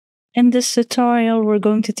In this tutorial, we're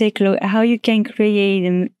going to take a look at how you can create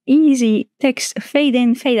an easy text fade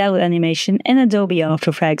in, fade out animation in Adobe After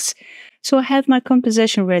Effects. So I have my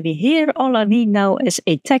composition ready here. All I need now is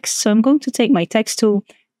a text. So I'm going to take my text tool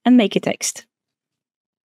and make a text.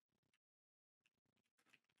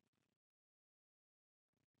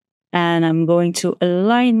 And I'm going to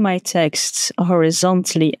align my text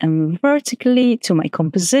horizontally and vertically to my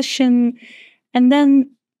composition. And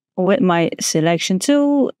then with my selection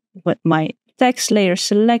tool, with my text layer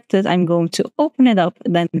selected, I'm going to open it up,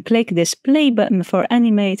 then click this play button for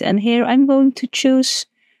animate. And here I'm going to choose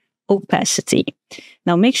opacity.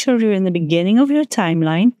 Now make sure you're in the beginning of your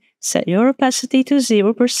timeline, set your opacity to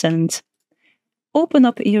 0%. Open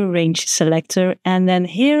up your range selector, and then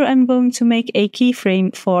here I'm going to make a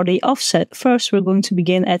keyframe for the offset. First, we're going to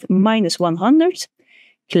begin at -100.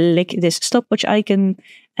 Click this stopwatch icon,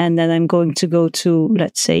 and then I'm going to go to,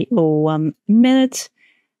 let's say, 1 minute,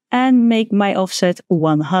 and make my offset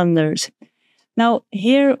 100. Now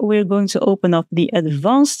here we're going to open up the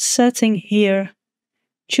advanced setting here,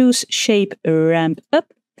 choose shape ramp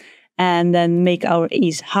up, and then make our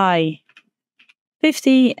ease high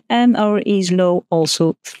 50 and our ease low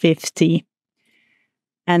also 50.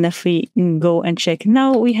 And if we go and check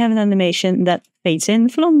now, we have an animation that fades in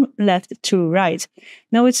from left to right.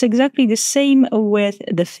 Now it's exactly the same with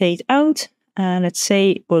the fade out. Let's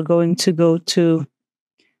say we're going to go to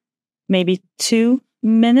maybe 2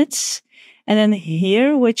 minutes. And then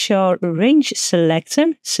here with your range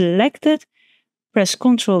selector selected, press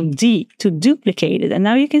Ctrl D to duplicate it. And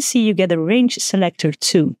now you can see you get a range selector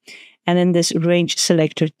 2. And in this range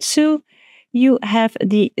selector 2, you have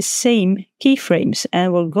the same keyframes,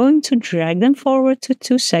 and we're going to drag them forward to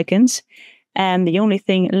 2 seconds. And the only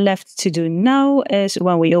thing left to do now is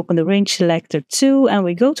when we open the range selector 2 and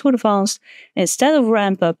we go to advanced, instead of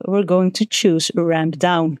ramp up, we're going to choose ramp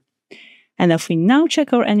down. And if we now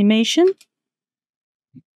check our animation,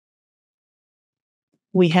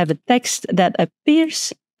 we have a text that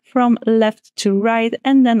appears from left to right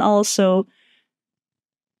and then also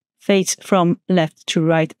fades from left to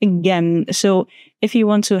right again. So if you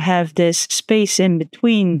want to have this space in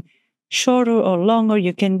between shorter or longer,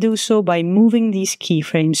 you can do so by moving these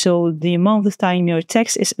keyframes. So the amount of time your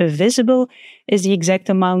text is visible is the exact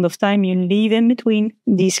amount of time you leave in between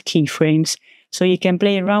these keyframes. So you can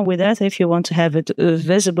play around with that if you want to have it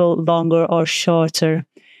visible longer or shorter.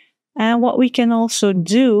 And what we can also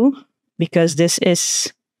do, because this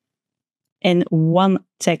is in one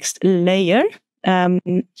text layer,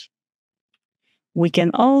 we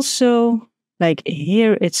can also, like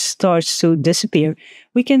here it starts to disappear.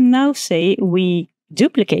 We can now say we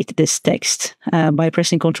duplicate this text by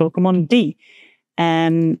pressing Ctrl D,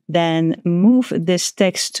 and then move this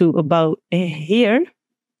text to about here.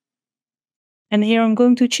 And here I'm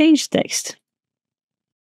going to change text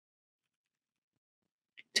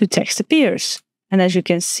to text appears. And as you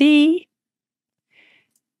can see,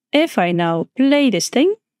 if I now play this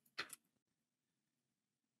thing,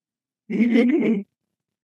 as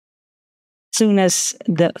soon as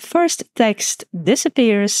the first text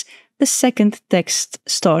disappears, the second text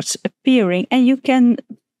starts appearing, and you can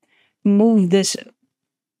move this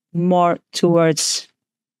more towards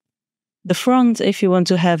the front if you want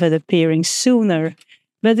to have it appearing sooner.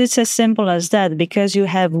 But it's as simple as that, because you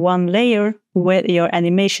have one layer with your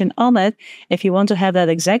animation on it. If you want to have that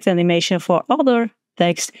exact animation for other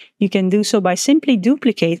text, you can do so by simply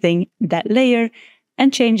duplicating that layer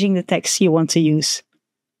and changing the text you want to use.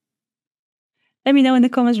 Let me know in the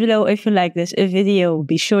comments below if you like this video.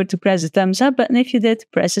 Be sure to press the thumbs up button if you did.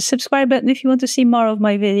 Press the subscribe button if you want to see more of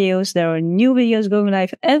my videos. There are new videos going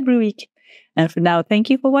live every week. And for now, thank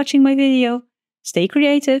you for watching my video. Stay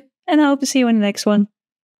creative, and I hope to see you in the next one.